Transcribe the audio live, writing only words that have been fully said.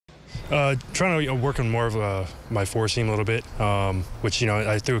Trying to work on more of my four seam a little bit, which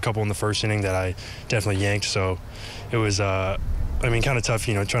I threw a couple in the first inning that I definitely yanked. So it was, kind of tough,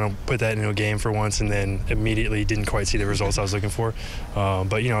 trying to put that into a game for once, and then immediately didn't quite see the results I was looking for.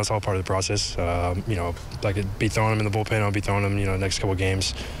 But it's all part of the process. I could be throwing them in the bullpen. I'll be throwing them, next couple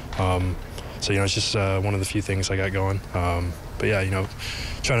games. So it's just one of the few things I got going. But yeah,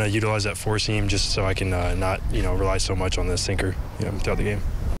 trying to utilize that four seam just so I can not rely so much on the sinker throughout the game.